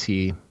off the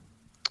tee,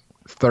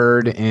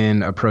 3rd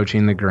in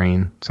approaching the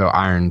green, so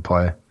iron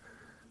play,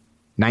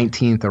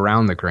 19th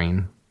around the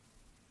green,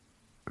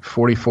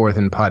 44th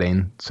in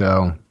putting.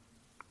 So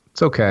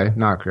it's okay,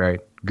 not great,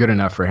 good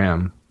enough for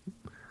him.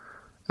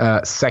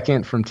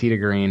 second from tee to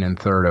green, and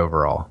third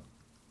overall.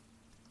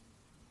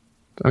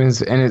 I mean,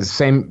 it's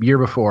same year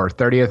before,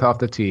 30th off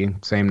the tee,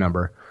 same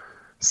number.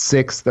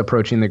 6th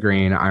approaching the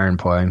green, iron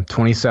play.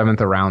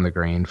 27th around the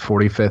green,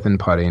 45th in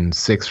putting,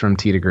 6th from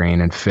tee to green,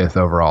 and 5th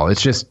overall.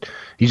 It's just,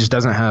 he just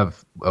doesn't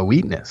have a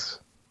weakness.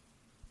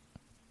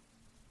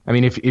 I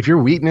mean, if your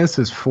weakness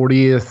is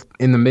 40th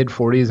in the mid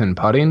 40s in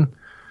putting,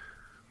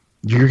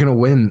 you're going to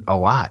win a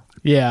lot.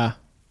 Yeah.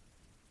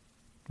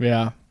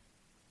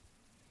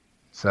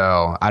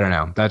 So I don't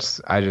know.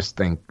 I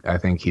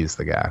think he's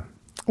the guy.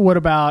 What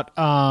about,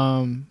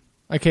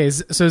 okay,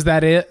 so is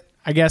that it?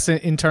 I guess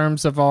in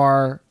terms of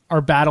our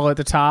battle at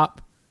the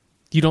top,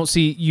 you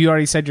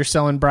already said you're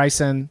selling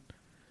Bryson.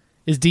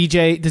 Does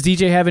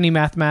DJ have any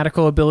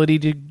mathematical ability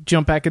to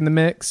jump back in the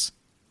mix?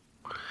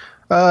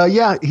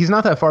 Yeah, he's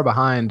not that far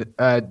behind.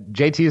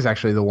 JT is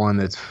actually the one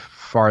that's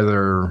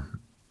farther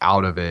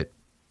out of it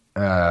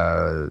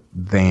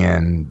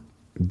than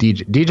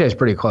DJ. DJ's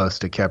pretty close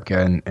to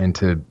Koepka and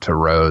to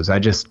Rose. I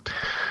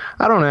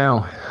don't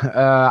know.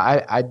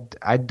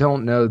 I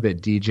don't know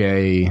that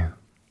DJ.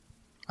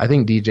 I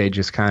think DJ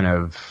just kind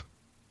of.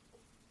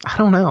 I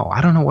don't know.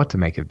 I don't know what to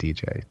make of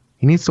DJ.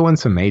 He needs to win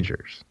some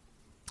majors.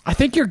 I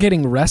think you're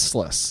getting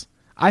restless.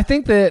 I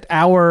think that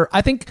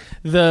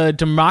the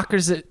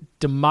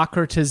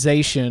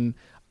democratization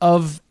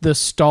of the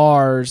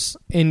stars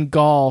in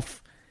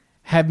golf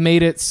have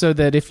made it so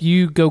that if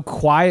you go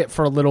quiet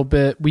for a little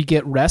bit, we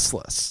get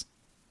restless.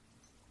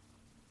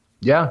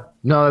 Yeah,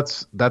 no,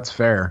 that's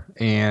fair.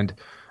 And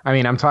I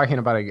mean, I'm talking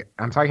about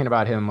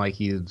him like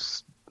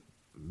he's,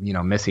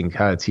 missing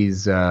cuts.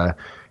 He's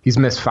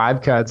missed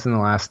 5 cuts in the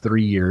last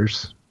 3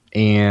 years,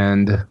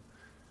 and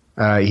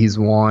he's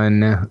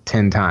won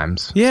 10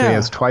 times. Yeah. So he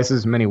has twice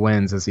as many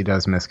wins as he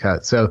does miss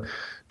cuts. So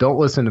don't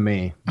listen to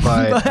me.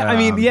 But I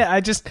mean, yeah,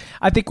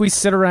 I think we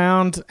sit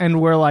around and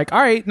we're like,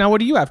 all right, now what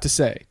do you have to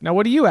say? Now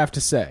what do you have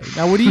to say?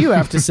 Now what do you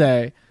have to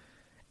say?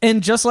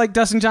 And just like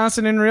Dustin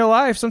Johnson in real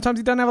life, sometimes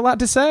he doesn't have a lot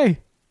to say.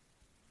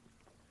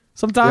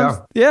 Sometimes,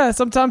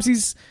 sometimes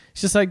he's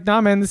just like, nah,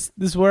 man, this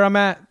is where I'm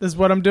at. This is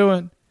what I'm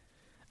doing.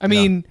 I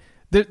mean,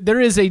 there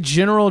is a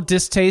general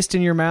distaste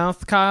in your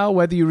mouth, Kyle,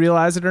 whether you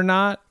realize it or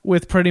not,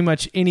 with pretty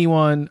much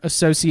anyone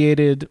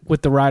associated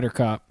with the Ryder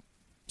Cup.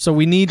 So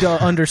we need to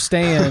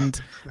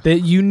understand that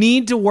you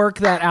need to work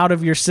that out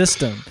of your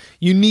system.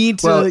 You need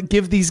to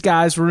give these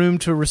guys room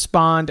to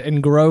respond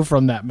and grow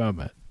from that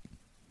moment.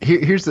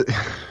 Here's the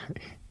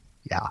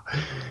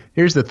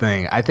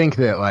thing. I think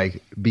that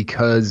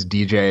because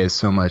DJ is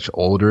so much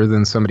older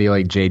than somebody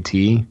like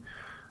JT,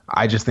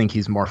 I just think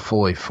he's more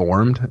fully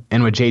formed.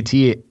 And with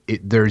JT,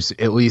 there's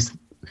at least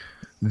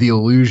the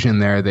illusion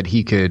there that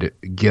he could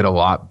get a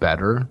lot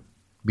better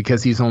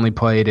because he's only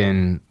played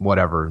in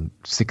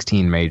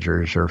 16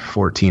 majors or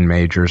 14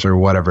 majors or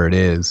whatever it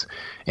is.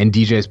 And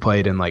DJ's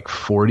played in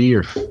 40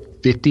 or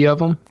 50 of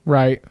them.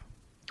 Right.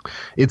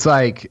 It's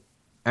like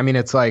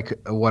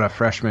what a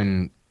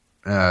freshman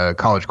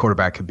college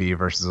quarterback could be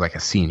versus a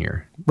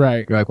senior.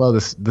 Right. You're like, well,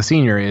 the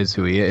senior is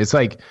who he is.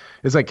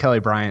 It's like Kelly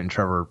Bryant and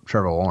Trevor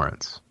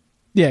Lawrence.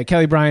 Yeah,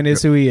 Kelly Bryant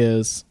is who he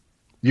is.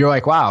 You're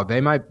like, wow, they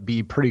might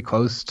be pretty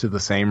close to the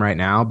same right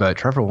now, but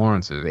Trevor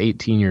Lawrence is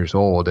 18 years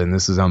old, and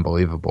this is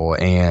unbelievable.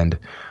 And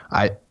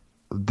it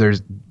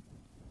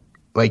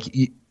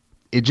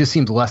just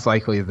seems less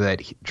likely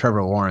that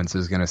Trevor Lawrence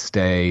is going to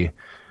stay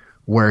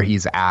where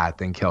he's at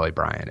than Kelly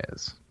Bryant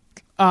is.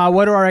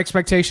 What are our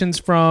expectations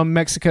from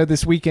Mexico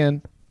this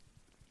weekend?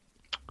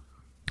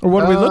 Or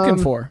what are we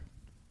looking for?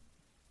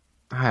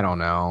 I don't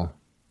know.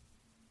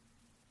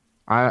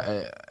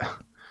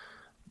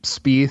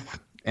 Spieth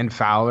and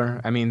Fowler.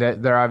 I mean,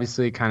 they're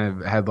obviously kind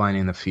of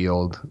headlining the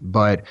field.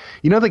 But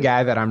the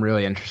guy that I'm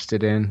really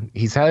interested in,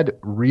 he's had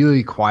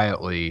really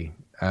quietly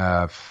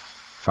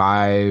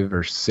 5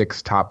 or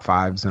 6 top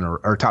 5s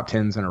or top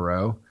 10s in a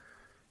row,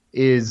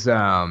 is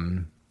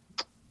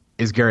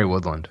Gary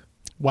Woodland.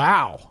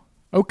 Wow.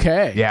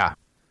 Okay. Yeah.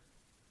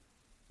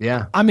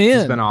 I'm in.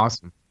 He's been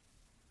awesome.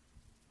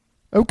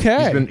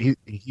 Okay.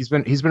 He's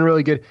been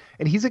really good.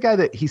 And he's a guy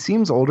that he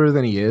seems older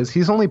than he is.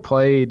 He's only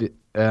played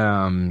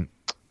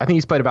I think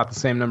he's played about the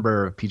same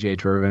number of PGA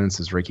Tour events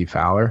as Ricky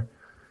Fowler.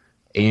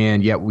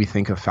 And yet we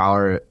think of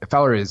Fowler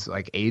is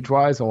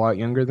age-wise a lot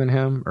younger than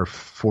him, or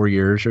 4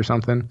 years or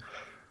something.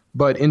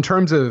 But in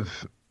terms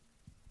of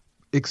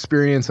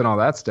experience and all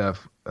that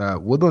stuff,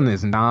 Woodland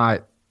is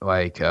not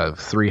a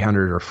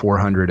 300 or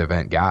 400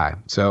 event guy.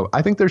 So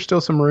I think there's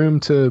still some room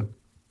to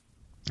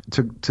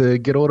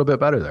get a little bit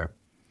better there.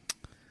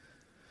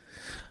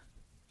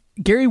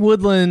 Gary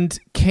Woodland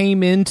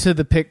came into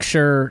the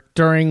picture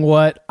during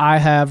what I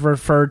have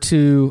referred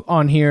to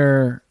on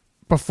here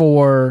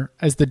before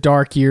as the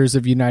dark years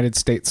of United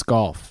States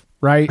golf,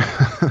 right?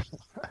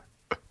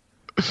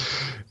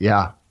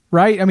 Yeah.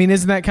 Right? I mean,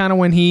 isn't that kind of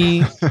when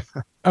he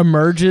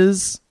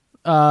emerges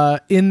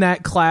in that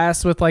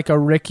class with a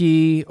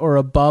Ricky or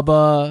a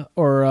Bubba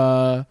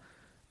or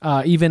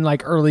even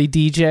early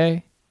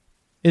DJ?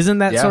 Isn't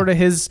that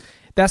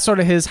sort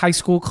of his high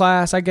school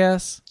class, I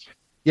guess?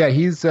 Yeah,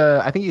 he's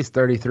I think he's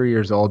 33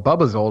 years old.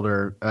 Bubba's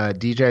older.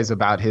 DJ's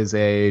about his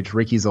age.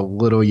 Ricky's a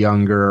little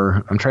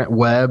younger.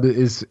 Webb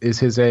is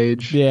his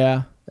age.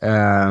 Yeah.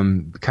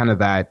 Kind of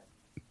that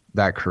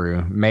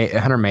crew.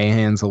 Hunter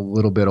Mahan's a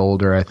little bit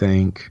older, I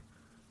think.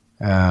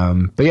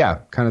 But yeah,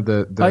 kind of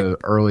the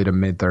early to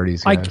mid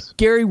 30s guys. Like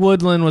Gary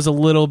Woodland was a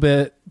little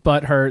bit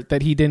butthurt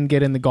that he didn't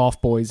get in the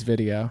Golf Boys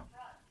video.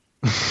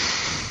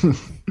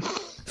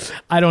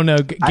 I don't know,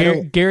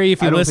 Gary.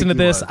 If you listen to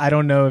this, I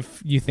don't know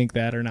if you think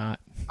that or not.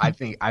 I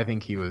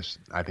think he was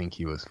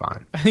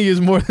fine. He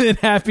was more than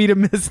happy to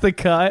miss the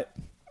cut.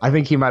 I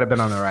think he might have been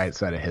on the right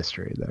side of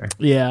history there.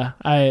 Yeah,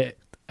 I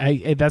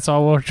that's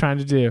all we're trying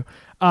to do.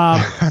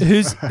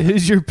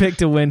 Who's your pick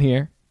to win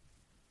here?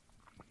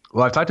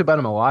 Well, I've talked about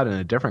him a lot in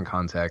a different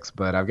context,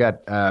 but I've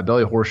got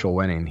Billy Horschel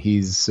winning.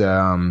 He's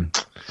another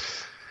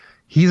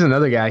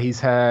guy. He's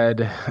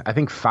had, I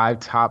think, 5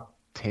 top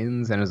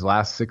 10s in his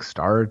last 6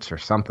 starts or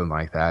something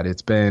like that.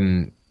 It's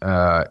been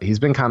he's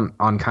been him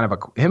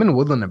and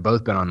Woodland have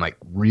both been on like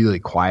really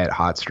quiet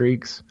hot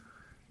streaks,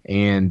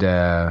 and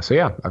so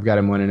yeah, I've got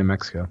him winning in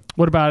Mexico.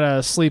 What about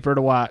a sleeper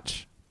to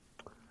watch?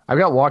 I've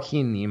got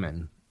Joaquin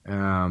Niemann,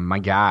 my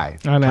guy.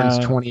 I know. Turns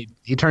 20.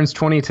 He turns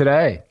 20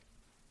 today.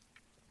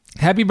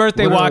 Happy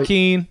birthday,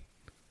 Joaquin.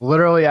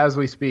 Literally as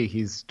we speak,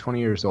 he's 20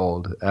 years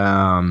old.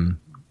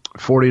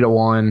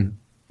 40-1.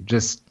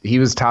 Just, he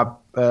was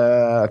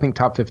I think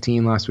top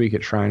 15 last week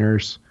at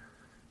Shriners.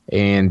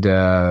 And,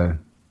 yeah,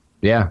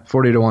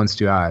 40-1's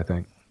too high, I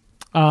think.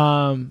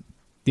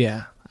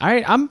 Yeah.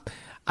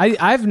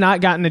 I've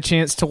not gotten a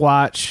chance to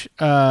watch,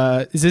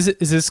 is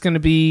this going to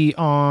be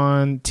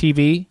on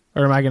TV,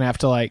 or am I going to have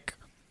to like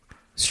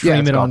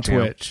stream it on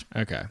Twitch?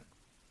 Okay.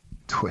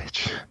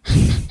 Twitch.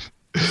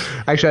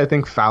 Actually, I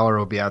think Fowler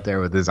will be out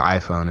there with his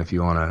iPhone if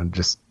you want to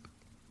just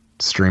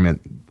stream it,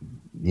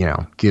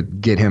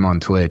 get him on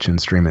Twitch and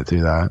stream it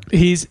through that.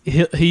 He's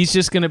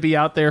just going to be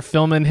out there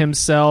filming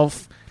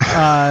himself,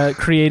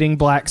 creating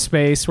black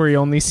space where he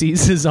only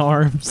sees his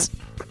arms.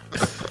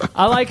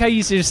 I like how you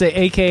used to just say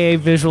AKA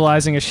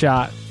visualizing a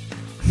shot.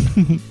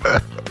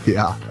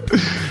 Yeah.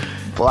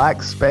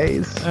 Black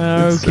space.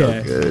 Okay. It's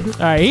so good.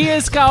 All right. He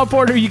is Kyle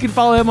Porter. You can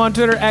follow him on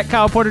Twitter at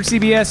Kyle Porter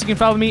CBS. You can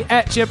follow me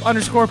at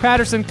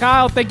Chip_Patterson.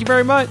 Kyle, thank you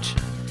very much.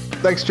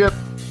 Thanks, Chip.